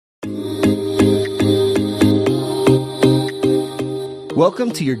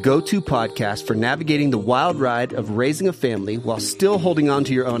Welcome to your go-to podcast for navigating the wild ride of raising a family while still holding on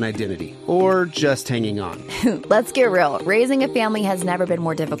to your own identity, or just hanging on. Let's get real. Raising a family has never been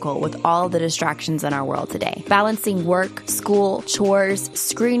more difficult with all the distractions in our world today. Balancing work, school, chores,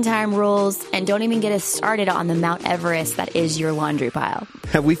 screen time rules, and don't even get us started on the Mount Everest that is your laundry pile.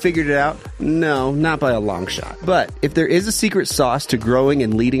 Have we figured it out? No, not by a long shot. But if there is a secret sauce to growing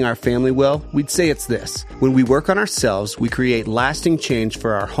and leading our family well, we'd say it's this. When we work on ourselves, we create lasting change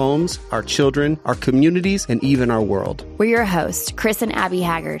for our homes, our children, our communities, and even our world. We're your hosts, Chris and Abby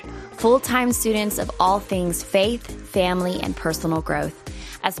Haggard, full-time students of all things faith, family, and personal growth.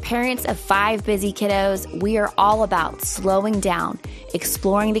 As parents of 5 busy kiddos, we are all about slowing down,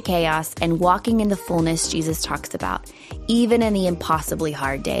 exploring the chaos, and walking in the fullness Jesus talks about, even in the impossibly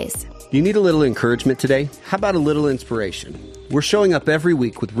hard days. You need a little encouragement today? How about a little inspiration? We're showing up every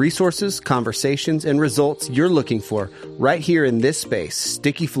week with resources, conversations, and results you're looking for right here in this space,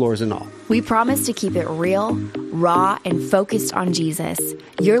 sticky floors and all. We promise to keep it real, raw, and focused on Jesus.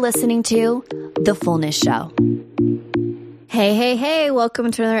 You're listening to The Fullness Show. Hey,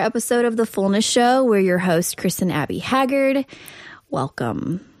 welcome to another episode of The Fullness Show. We're your hosts, Chris and Abby Haggard.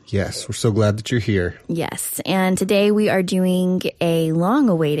 Welcome. Yes, we're so glad that you're here. Yes, and today we are doing a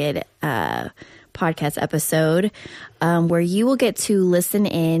long-awaited podcast episode where you will get to listen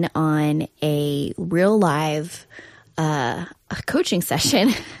in on a real live coaching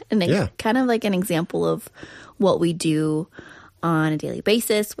session and kind of like an example of what we do on a daily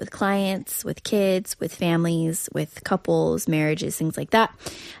basis with clients, with kids, with families, with couples, marriages, things like that.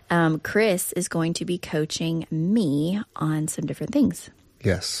 Chris is going to be coaching me on some different things.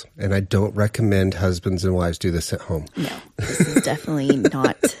 Yes, and I don't recommend husbands and wives do this at home. No, this is definitely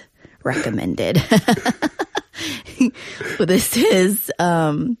not recommended. But this has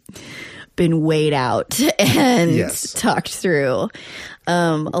been weighed out and talked through.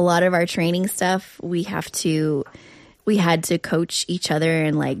 A lot of our training stuff, we had to coach each other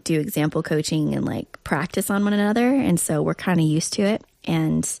and like do example coaching and like practice on one another. And so we're kind of used to it.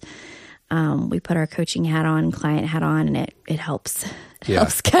 And we put our coaching hat on, client hat on, and it helps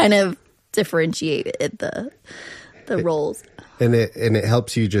kind of differentiate the roles. And it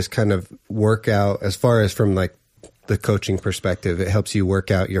helps you just kind of work out, as far as from like the coaching perspective, it helps you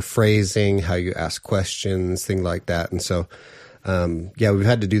work out your phrasing, how you ask questions, things like that. And so, we've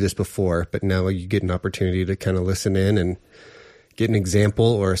had to do this before, but now you get an opportunity to kind of listen in and get an example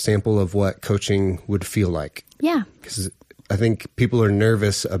or a sample of what coaching would feel like. Yeah. Because I think people are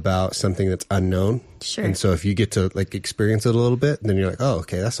nervous about something that's unknown. Sure. And so if you get to like experience it a little bit, then you're like, oh,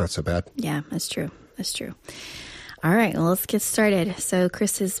 okay, that's not so bad. Yeah, that's true. All right, well, let's get started. So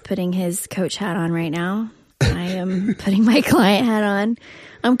Chris is putting his coach hat on right now. I am putting my client hat on.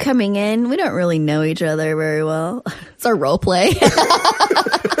 I'm coming in. We don't really know each other very well. It's our role play.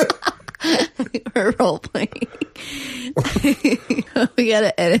 We're role playing. We got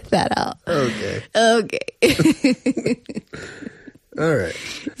to edit that out. Okay. All right.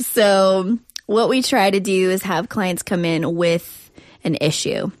 So what we try to do is have clients come in with an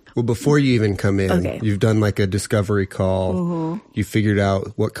issue. Well, before you even come in, you've done like a discovery call. Mm-hmm. You figured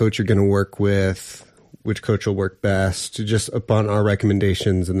out what coach you're going to work with, which coach will work best, just upon our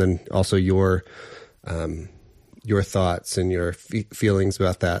recommendations, and then also your thoughts and your feelings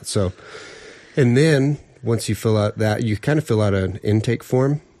about that. So, and then once you fill out that, you kind of fill out an intake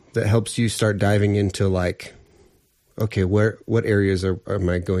form that helps you start diving into like, okay, what areas am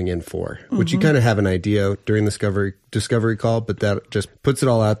I going in for? Mm-hmm. Which you kind of have an idea during the discovery call, but that just puts it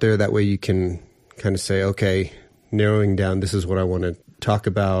all out there. That way you can kind of say, okay, narrowing down, this is what I want to talk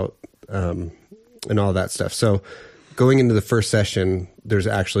about, and all that stuff. So going into the first session, there's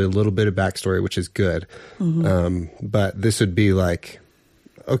actually a little bit of backstory, which is good. Mm-hmm. But this would be like,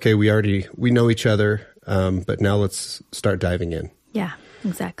 okay, we know each other, but now let's start diving in. Yeah,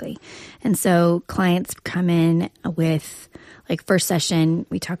 exactly. And so clients come in with like first session,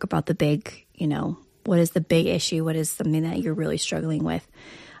 we talk about the big, what is the big issue? What is something that you're really struggling with?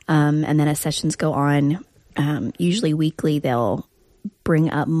 And then as sessions go on, usually weekly, they'll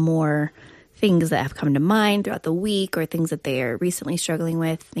bring up more things that have come to mind throughout the week or things that they are recently struggling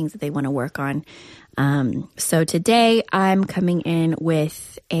with, things that they want to work on. So today I'm coming in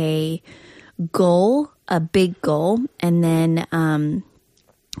with a goal, a big goal, and then kind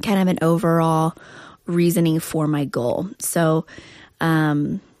of an overall reasoning for my goal. So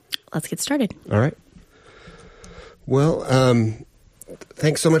let's get started. All right. Well,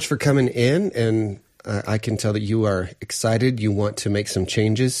 thanks so much for coming in, and I can tell that you are excited. You want to make some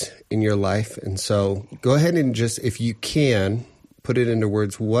changes in your life. And so go ahead and just, if you can, put it into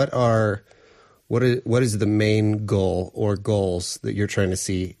words. What are What is the main goal or goals that you're trying to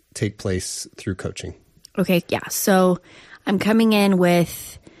see take place through coaching? Okay, yeah. So I'm coming in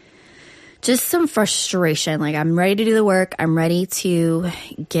with just some frustration. Like, I'm ready to do the work. I'm ready to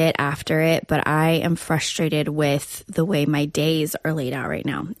get after it, but I am frustrated with the way my days are laid out right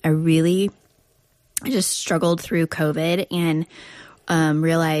now. I just struggled through COVID and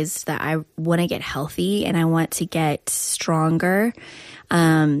realized that I want to get healthy and I want to get stronger.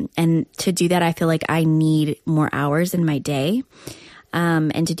 And to do that, I feel like I need more hours in my day.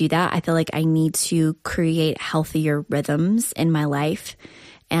 And to do that, I feel like I need to create healthier rhythms in my life.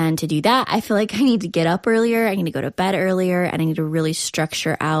 And to do that, I feel like I need to get up earlier. I need to go to bed earlier, and I need to really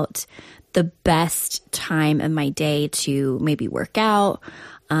structure out the best time of my day to maybe work out,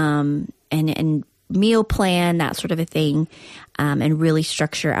 and meal plan, that sort of a thing, and really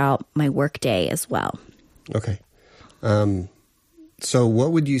structure out my work day as well. Okay. So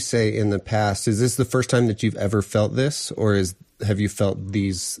what would you say in the past? Is this the first time that you've ever felt this, or have you felt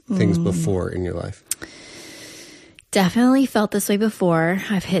these things before in your life? Definitely felt this way before.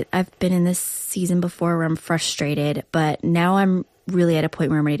 I've been in this season before where I'm frustrated, but now I'm really at a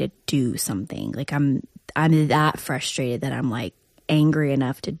point where I'm ready to do something. Like, I'm that frustrated that I'm like angry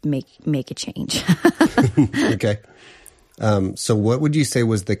enough to make a change. Okay. So what would you say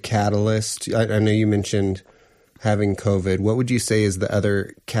was the catalyst? I know you mentioned having COVID. What would you say is the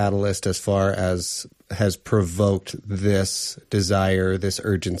other catalyst as far as has provoked this desire, this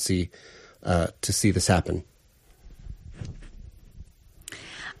urgency to see this happen?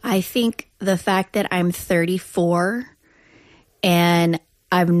 I think the fact that I'm 34 and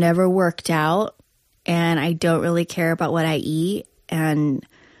I've never worked out and I don't really care about what I eat, and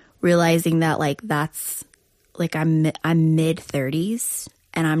realizing that that's like I'm mid 30s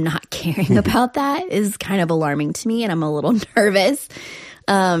and I'm not caring about that is kind of alarming to me, and I'm a little nervous.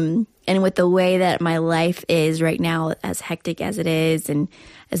 And with the way that my life is right now, as hectic as it is and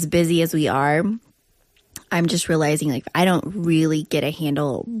as busy as we are, I'm just realizing if I don't really get a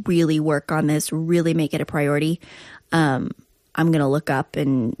handle, really work on this, really make it a priority, I'm going to look up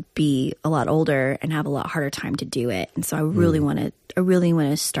and be a lot older and have a lot harder time to do it. And so I really want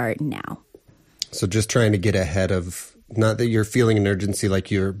to start now. So just trying to get ahead of, not that you're feeling an urgency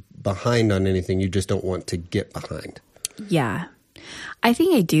like you're behind on anything, you just don't want to get behind. Yeah. I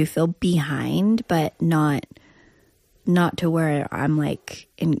think I do feel behind, but not to where I'm like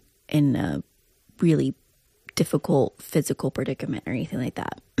in a really difficult physical predicament or anything like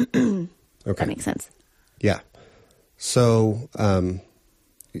that. Okay. That makes sense. Yeah. So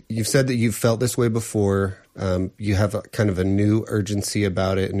you've said that you've felt this way before. You have kind of a new urgency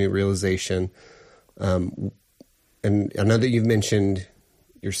about it, a new realization. And I know that you've mentioned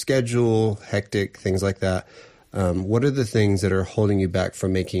your schedule, hectic, things like that. What are the things that are holding you back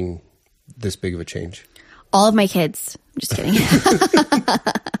from making this big of a change? All of my kids. I'm just kidding.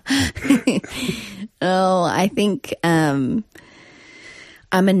 Oh, I think I'm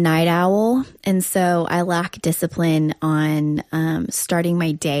a night owl, and so I lack discipline on starting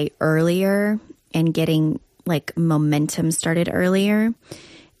my day earlier and getting momentum started earlier.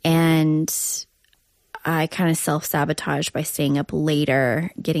 And I kind of self-sabotage by staying up later,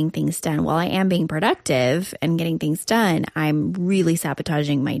 getting things done. While I am being productive and getting things done, I'm really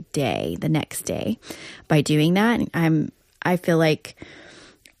sabotaging my day, the next day, by doing that. I feel like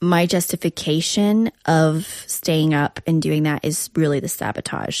my justification of staying up and doing that is really the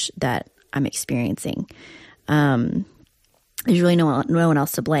sabotage that I'm experiencing. There's really no one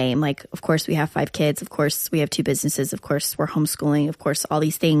else to blame. Of course, we have 5 kids. Of course, we have 2 businesses. Of course, we're homeschooling. Of course, all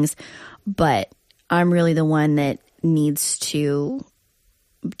these things. But I'm really the one that needs to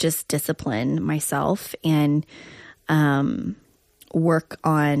just discipline myself and work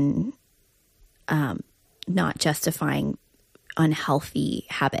on not justifying unhealthy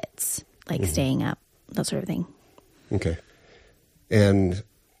habits, like staying up, that sort of thing. Okay. And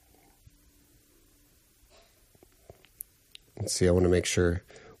let's see, I want to make sure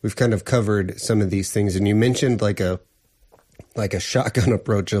we've kind of covered some of these things. And you mentioned like a shotgun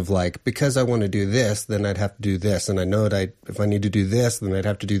approach of because I want to do this, then I'd have to do this. And I know that if I need to do this, then I'd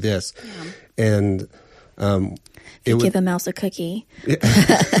have to do this. Yeah. And give a mouse a cookie.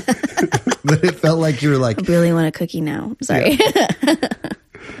 But it felt like you were I really want a cookie now. Sorry. Yeah.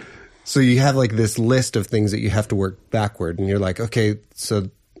 So you have this list of things that you have to work backward. And you're okay, so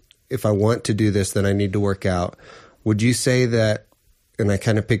if I want to do this, then I need to work out. Would you say that, and I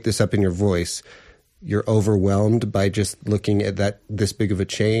kind of picked this up in your voice, you're overwhelmed by just looking at this big of a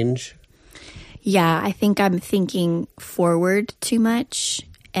change? Yeah, I think I'm thinking forward too much.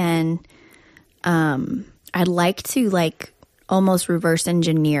 And I'd like to almost reverse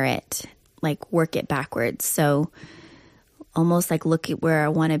engineer it. like work it backwards. So almost like look at where I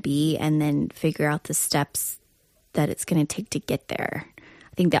want to be and then figure out the steps that it's going to take to get there.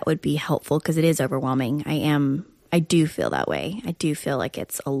 I think that would be helpful because it is overwhelming. I do feel that way. I do feel like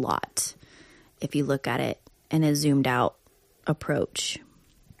it's a lot if you look at it in a zoomed out approach.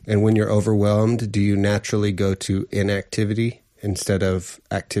 And when you're overwhelmed, do you naturally go to inactivity instead of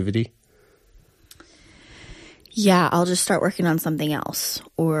activity? Yeah, I'll just start working on something else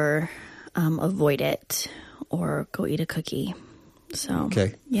or avoid it or go eat a cookie. So,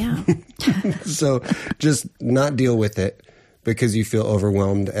 okay. Yeah. So just not deal with it because you feel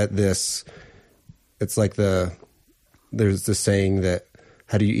overwhelmed at this. It's like there's the saying that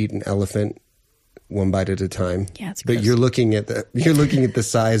how do you eat an elephant? One bite at a time. Yeah, it's but gross. you're looking at the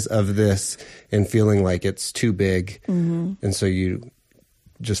size of this and feeling like it's too big. Mm-hmm. And so you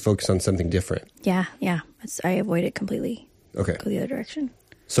just focus on something different. Yeah. I avoid it completely. Okay. Go the other direction.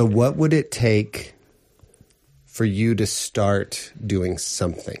 So what would it take for you to start doing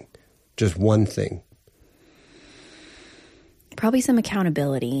something? Just one thing. Probably some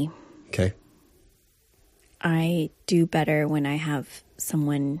accountability. Okay. I do better when I have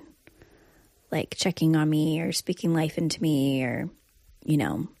someone like checking on me or speaking life into me or,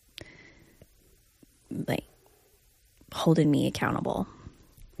 like holding me accountable.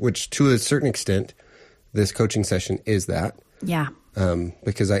 Which to a certain extent, this coaching session is that. Yeah.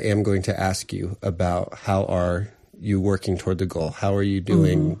 Because I am going to ask you about how are you working toward the goal? How are you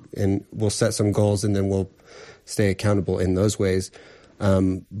doing? Mm-hmm. And we'll set some goals and then we'll stay accountable in those ways.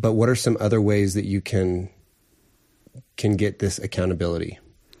 But what are some other ways that you can get this accountability?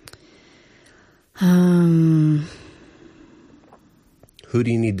 Who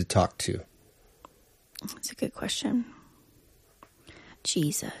do you need to talk to? That's a good question.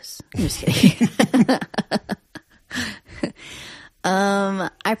 Jesus. I'm just kidding.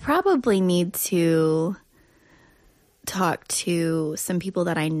 I probably need to talk to some people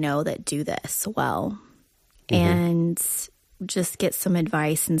that I know that do this well, mm-hmm. and just get some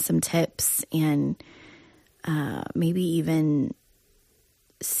advice and some tips and maybe even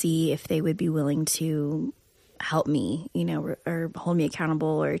see if they would be willing to help me, or hold me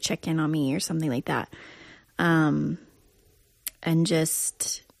accountable or check in on me or something like that. And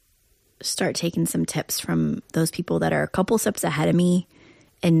just start taking some tips from those people that are a couple steps ahead of me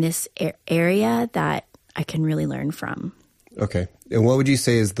in this area that I can really learn from. Okay. And what would you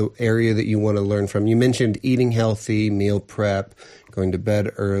say is the area that you want to learn from? You mentioned eating healthy, meal prep, going to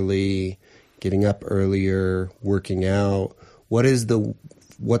bed early, getting up earlier, working out. What's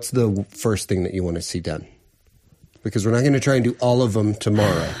the first thing that you want to see done? Because we're not going to try and do all of them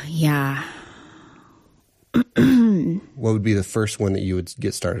tomorrow. Yeah. What would be the first one that you would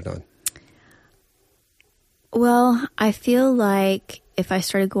get started on? Well, I feel like if I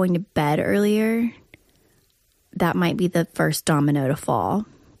started going to bed earlier, that might be the first domino to fall.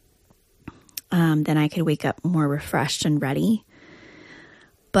 Then I could wake up more refreshed and ready.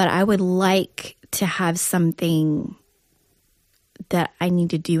 But I would like to have something that I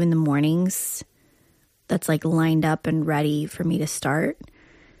need to do in the mornings that's like lined up and ready for me to start.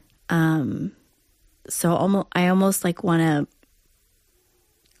 So I almost like want to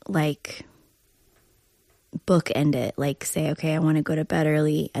like bookend it, like say, okay, I want to go to bed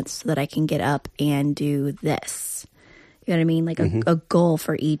early and so that I can get up and do this. You know what I mean? Like mm-hmm. a goal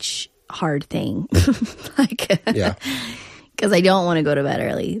for each hard thing. Yeah. Because I don't want to go to bed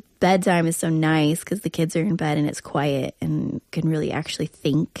early. Bedtime is so nice because the kids are in bed and it's quiet and can really actually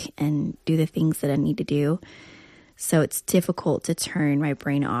think and do the things that I need to do. So it's difficult to turn my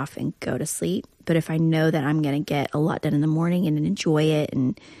brain off and go to sleep. But if I know that I'm going to get a lot done in the morning and enjoy it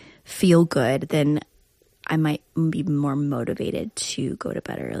and feel good, then I might be more motivated to go to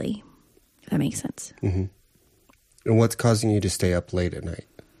bed early. If that makes sense. Mm-hmm. And what's causing you to stay up late at night?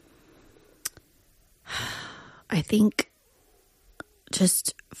 I think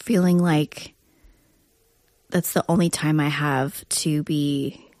just feeling like that's the only time I have to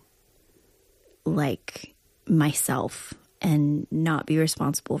be like myself and not be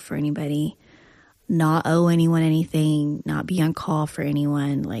responsible for anybody, not owe anyone anything, not be on call for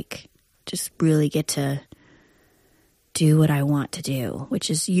anyone, like just really get to do what I want to do, which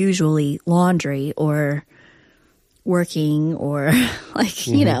is usually laundry or working or like,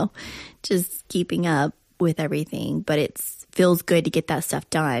 mm-hmm. Just keeping up with everything. But it feels good to get that stuff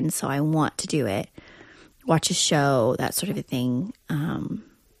done. So I want to do it, watch a show, that sort of a thing.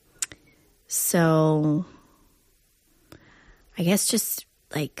 So I guess just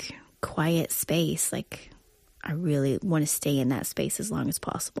like quiet space. Like I really want to stay in that space as long as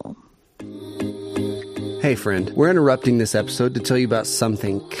possible. Hey friend, we're interrupting this episode to tell you about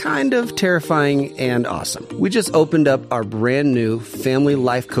something kind of terrifying and awesome. We just opened up our brand new family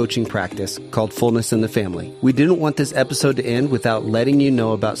life coaching practice called Fullness in the Family. We didn't want this episode to end without letting you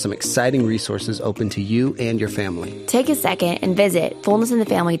know about some exciting resources open to you and your family. Take a second and visit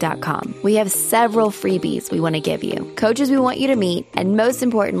fullnessinthefamily.com. We have several freebies we want to give you, coaches we want you to meet, and most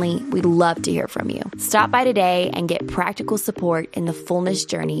importantly, we'd love to hear from you. Stop by today and get practical support in the fullness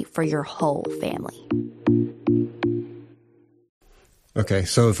journey for your whole family. Okay,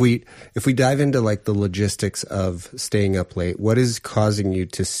 so if we dive into like the logistics of staying up late, what is causing you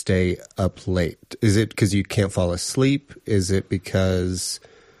to stay up late? Is it because you can't fall asleep? Is it because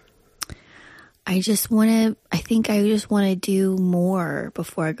I just want to do more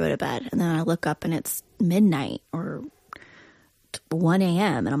before I go to bed, and then I look up and it's midnight or 1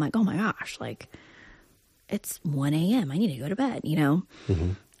 a.m. and I'm like, oh my gosh, like it's 1 a.m. I need to go to bed, you know?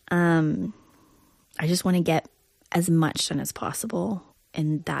 Mm-hmm. I just want to get as much done as possible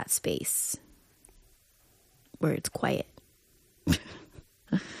in that space where it's quiet.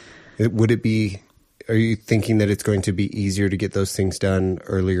 Would it be, are you thinking that it's going to be easier to get those things done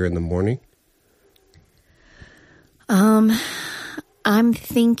earlier in the morning? I'm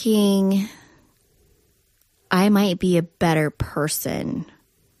thinking I might be a better person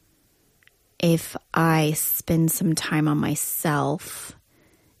if I spend some time on myself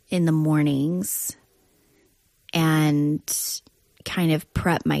in the mornings and kind of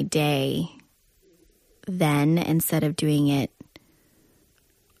prep my day then instead of doing it,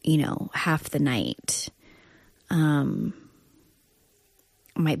 half the night. I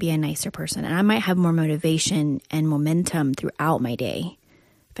might be a nicer person, and I might have more motivation and momentum throughout my day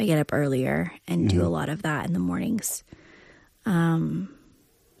if I get up earlier and do a lot of that in the mornings. So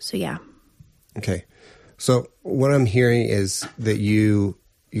yeah. Okay. So what I'm hearing is that you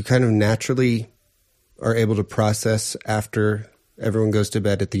kind of naturally are able to process after everyone goes to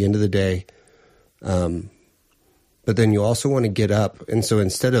bed at the end of the day. But then you also want to get up. And so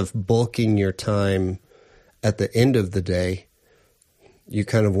instead of bulking your time at the end of the day, you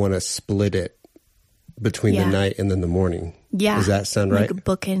kind of want to split it between the night and then the morning. Yeah. Does that sound right? Like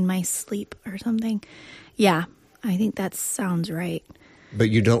book in my sleep or something. Yeah. I think that sounds right. But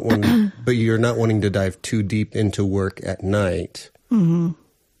you don't want, but you're not wanting to dive too deep into work at night. Mm-hmm.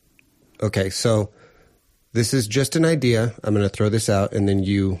 Okay. So this is just an idea. I'm going to throw this out, and then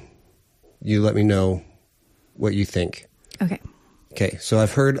you let me know what you think. Okay. Okay. So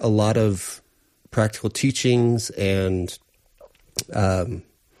I've heard a lot of practical teachings and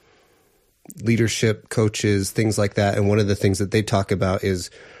leadership coaches, things like that. And one of the things that they talk about is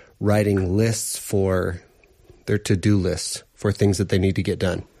writing lists for their to-do lists for things that they need to get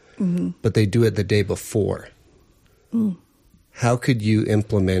done. Mm-hmm. But they do it the day before. Mm. How could you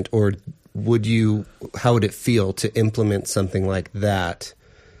implement, or how would it feel to implement something like that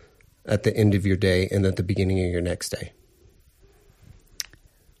at the end of your day and at the beginning of your next day?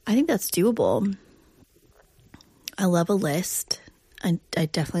 I think that's doable. I love a list. I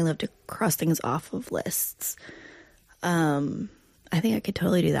definitely love to cross things off of lists. I think I could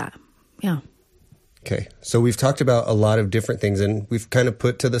totally do that. Yeah. Okay. So we've talked about a lot of different things, and we've kind of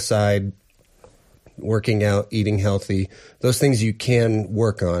put to the side working out, eating healthy, those things you can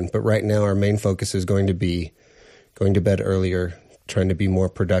work on. But right now our main focus is going to be going to bed earlier, trying to be more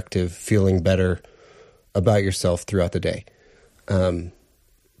productive, feeling better about yourself throughout the day.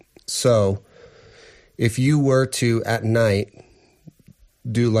 So if you were to, at night,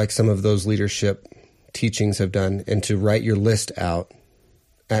 do like some of those leadership teachings have done, and to write your list out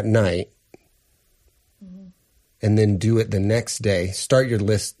at night, and then do it the next day, start your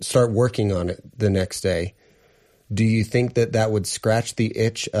list, start working on it the next day, do you think that would scratch the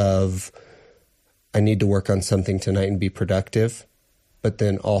itch of, I need to work on something tonight and be productive, but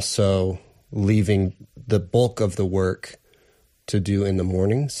then also leaving the bulk of the work to do in the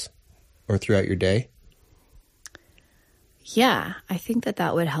mornings or throughout your day? Yeah, I think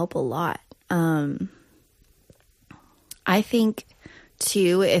that would help a lot. I think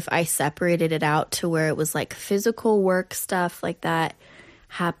too, if I separated it out to where it was like physical work stuff like that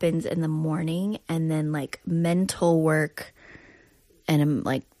happens in the morning, and then like mental work and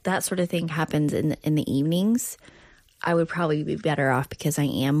like that sort of thing happens in the evenings, I would probably be better off because I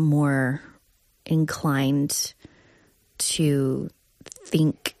am more inclined to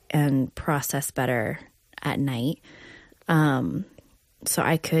think and process better at night. So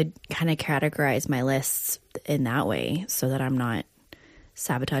I could kind of categorize my lists in that way so that I'm not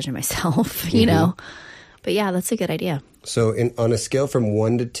sabotaging myself, you know? But yeah, that's a good idea. So on a scale from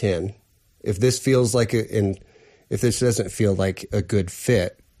 1 to 10, if this feels like if this doesn't feel like a good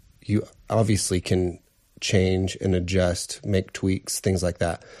fit, you obviously can change and adjust, make tweaks, things like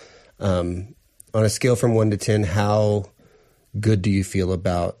that. On a scale from 1 to 10, how good do you feel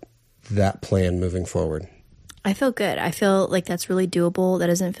about that plan moving forward? I feel good. I feel like that's really doable. That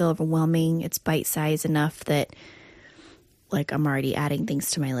doesn't feel overwhelming. It's bite-sized enough that like I'm already adding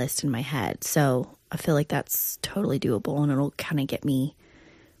things to my list in my head. So I feel like that's totally doable, and it'll kind of get me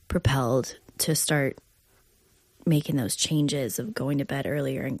propelled to start making those changes of going to bed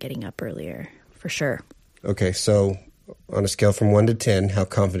earlier and getting up earlier, for sure. Okay, so on a scale from 1 to 10, how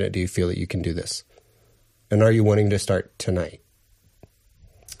confident do you feel that you can do this? And are you wanting to start tonight?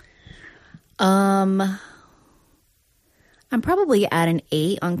 I'm probably at an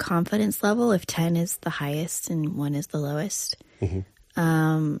 8 on confidence level if 10 is the highest and 1 is the lowest.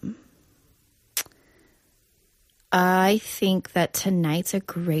 Mm-hmm. I think that tonight's a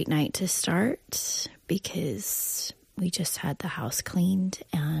great night to start because we just had the house cleaned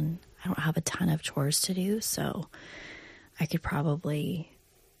and I don't have a ton of chores to do, so I could probably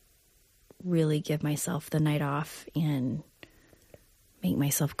really give myself the night off and make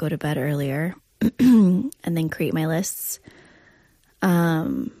myself go to bed earlier and then create my lists.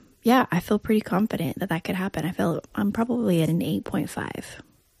 Yeah, I feel pretty confident that that could happen. I feel I'm probably at an 8.5.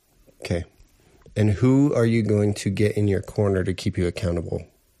 Okay. And who are you going to get in your corner to keep you accountable?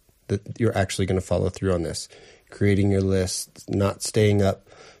 That you're actually going to follow through on this, creating your list, not staying up.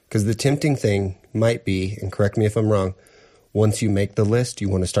 Because the tempting thing might be, and correct me if I'm wrong, once you make the list, you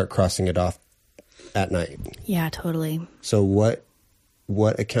want to start crossing it off at night. Yeah, totally. So what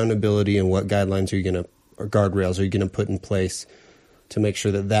accountability and what guidelines are you going to, or guardrails are you going to put in place to make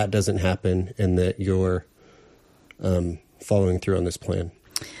sure that that doesn't happen and that you're following through on this plan?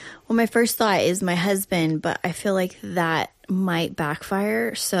 Well, my first thought is my husband, but I feel like that might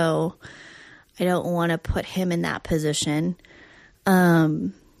backfire, so I don't want to put him in that position.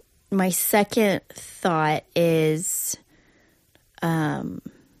 My second thought is one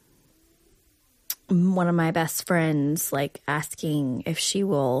of my best friends, like, asking if she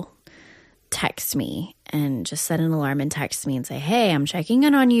will text me and just set an alarm and text me and say, hey, I'm checking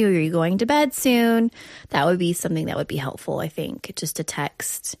in on you. Are you going to bed soon? That would be something that would be helpful, I think, just a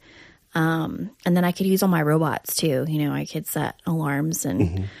text. And then I could use all my robots too. You know, I could set alarms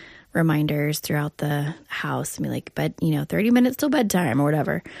and reminders throughout the house and be like, 30 minutes till bedtime or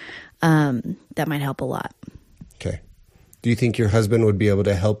whatever. That might help a lot. Okay. Do you think your husband would be able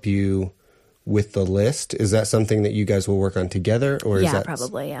to help you with the list? Is that something that you guys will work on together? Or is that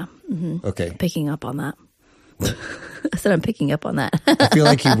probably, yeah. Mm-hmm. Okay. Picking up on that. I said I'm picking up on that. I feel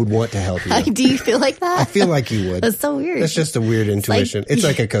like he would want to help you. Do you feel like that? I feel like he would. That's so weird. That's just a weird intuition. It's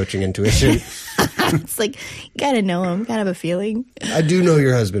like a coaching intuition. It's like, you gotta know him, gotta have a feeling. I do know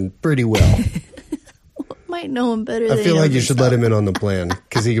your husband pretty well. Might know him better than I feel like you should let him in on the plan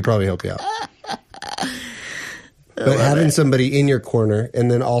because he could probably help you out. But having somebody in your corner,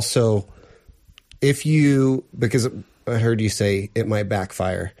 and then also because I heard you say it might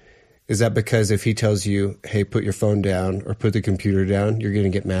backfire. Is that because if he tells you, hey, put your phone down or put the computer down, you're going to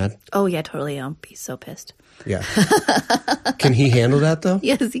get mad? Oh, yeah, totally. I'll be so pissed. Yeah. Can he handle that, though?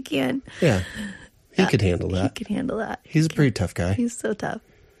 Yes, he can. Yeah. He could handle that. He can handle that. He's a pretty tough guy. He's so tough.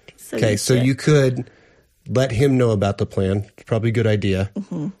 He's so okay, so you could let him know about the plan. It's probably a good idea.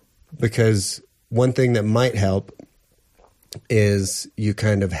 Mm-hmm. Because one thing that might help is you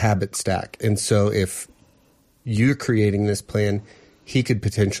kind of habit stack. And so if you're creating this plan, he could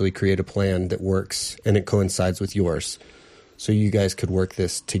potentially create a plan that works and it coincides with yours. So you guys could work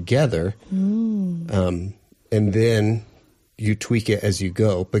this together. And then you tweak it as you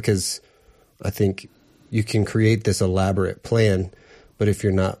go, because I think you can create this elaborate plan, but if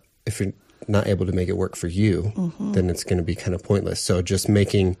you're not able to make it work for you, then it's going to be kind of pointless. So just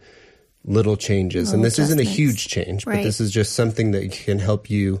making little changes, and this isn't a huge change, but this is just something that can help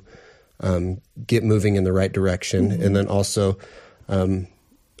you get moving in the right direction. And then also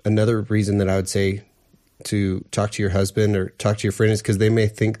another reason that I would say to talk to your husband or talk to your friend is because they may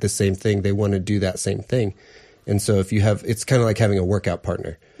think the same thing. They want to do that same thing. And so if you have, it's kind of like having a workout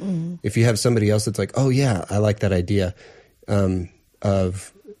partner. If you have somebody else that's like, oh yeah, I like that idea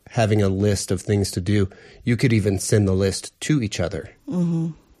of having a list of things to do, you could even send the list to each other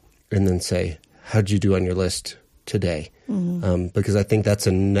and then say, how'd you do on your list today? Because I think that's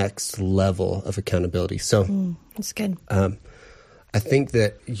a next level of accountability. So that's good. I think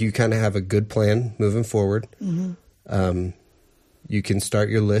that you kind of have a good plan moving forward. You can start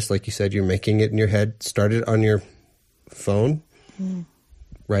your list. Like you said, you're making it in your head. Start it on your phone.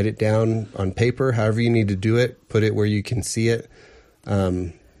 Write it down on paper, however you need to do it. Put it where you can see it.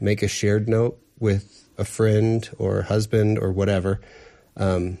 Make a shared note with a friend or husband or whatever.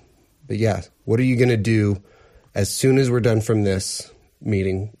 But But yeah, what are you going to do as soon as we're done from this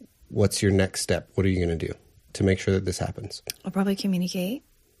meeting? What's your next step? What are you going to do to make sure that this happens? I'll probably communicate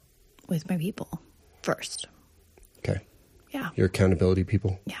with my people first. Okay. Yeah. Your accountability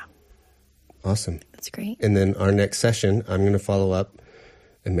people? Yeah. Awesome. That's great. And then our next session, I'm going to follow up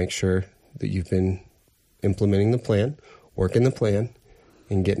and make sure that you've been implementing the plan, working the plan,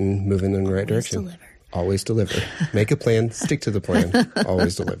 and moving in the right direction. Deliver. Always deliver. Make a plan, stick to the plan,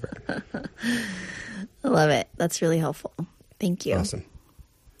 always deliver. I love it. That's really helpful. Thank you. Awesome.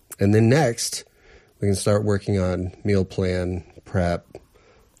 And then next, we can start working on meal plan, prep,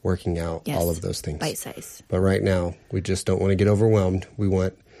 working out, Yes. all of those things. Bite size. But right now, we just don't want to get overwhelmed. We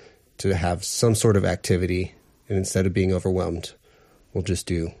want to have some sort of activity. And instead of being overwhelmed, we'll just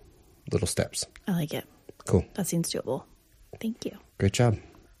do little steps. I like it. Cool. That seems doable. Thank you. Great job.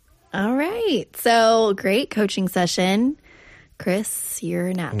 All right. So great coaching session. Chris,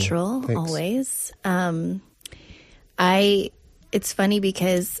 you're natural thanks. always. It's funny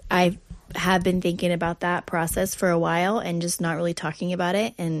because I have been thinking about that process for a while and just not really talking about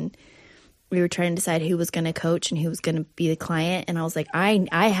it. And we were trying to decide who was going to coach and who was going to be the client. And I was like,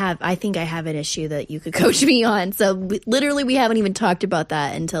 I think I have an issue that you could coach me on. So we haven't even talked about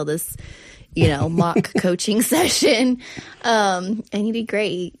that until this, mock coaching session. And you did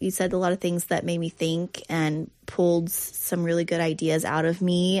great. You said a lot of things that made me think and pulled some really good ideas out of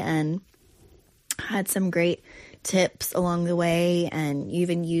me and had some great tips along the way. And you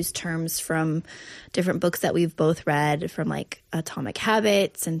even used terms from different books that we've both read, from like Atomic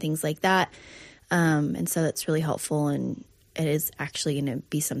Habits and things like that. And so that's really helpful. And it is actually going to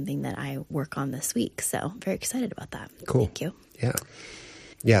be something that I work on this week. So I'm very excited about that. Cool. Thank you. Yeah.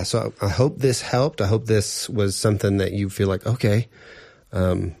 Yeah. So I hope this helped. I hope this was something that you feel like, okay,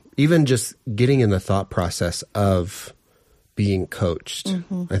 even just getting in the thought process of being coached,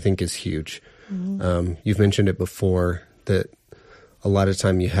 I think is huge. You've mentioned it before that a lot of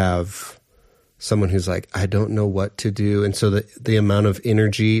time you have someone who's like, I don't know what to do. And so the amount of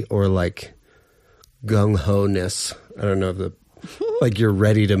energy or like gung-ho-ness, I don't know, like you're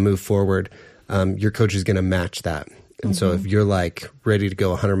ready to move forward, your coach is going to match that. And so if you're like ready to go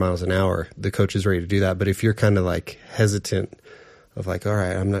 100 miles an hour, the coach is ready to do that. But if you're kind of like hesitant of like, all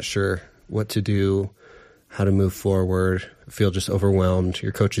right, I'm not sure what to do, how to move forward, feel just overwhelmed,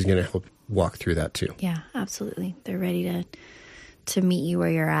 your coach is going to help walk through that too. Yeah, absolutely. They're ready to meet you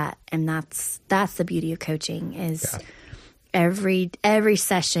where you're at. And that's the beauty of coaching is every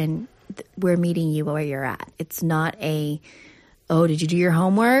session we're meeting you where you're at. It's not oh, did you do your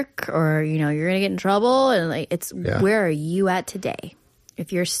homework? Or, you're going to get in trouble. And like, it's where are you at today?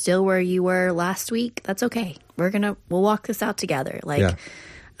 If you're still where you were last week, that's okay. We'll walk this out together. Like,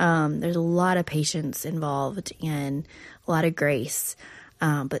 there's a lot of patience involved and a lot of grace,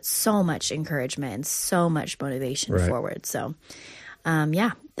 but so much encouragement and so much motivation forward. So,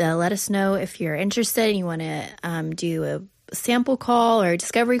 let us know if you're interested and you want to do a sample call or a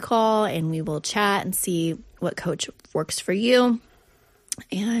discovery call, and we will chat and see what coach works for you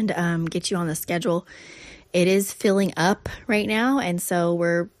and get you on the schedule. It is filling up right now, and so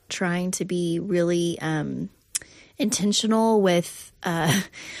we're trying to be really intentional with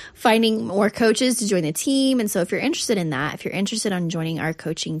finding more coaches to join the team. And so if you're interested in that, if you're interested in joining our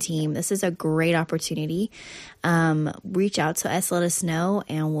coaching team, this is a great opportunity. Reach out to us, let us know,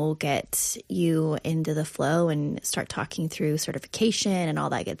 and we'll get you into the flow and start talking through certification and all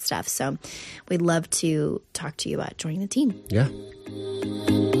that good stuff. So we'd love to talk to you about joining the team. Yeah.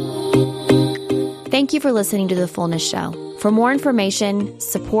 Thank you for listening to The Fullness Show. For more information,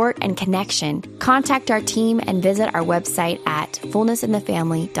 support, and connection, contact our team and visit our website at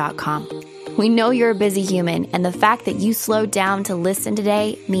fullnessinthefamily.com. We know you're a busy human, and the fact that you slowed down to listen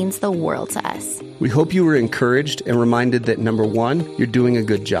today means the world to us. We hope you were encouraged and reminded that number 1, you're doing a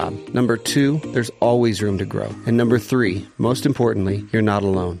good job. Number 2, there's always room to grow. And number 3, most importantly, you're not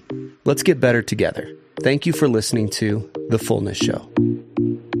alone. Let's get better together. Thank you for listening to The Fullness Show.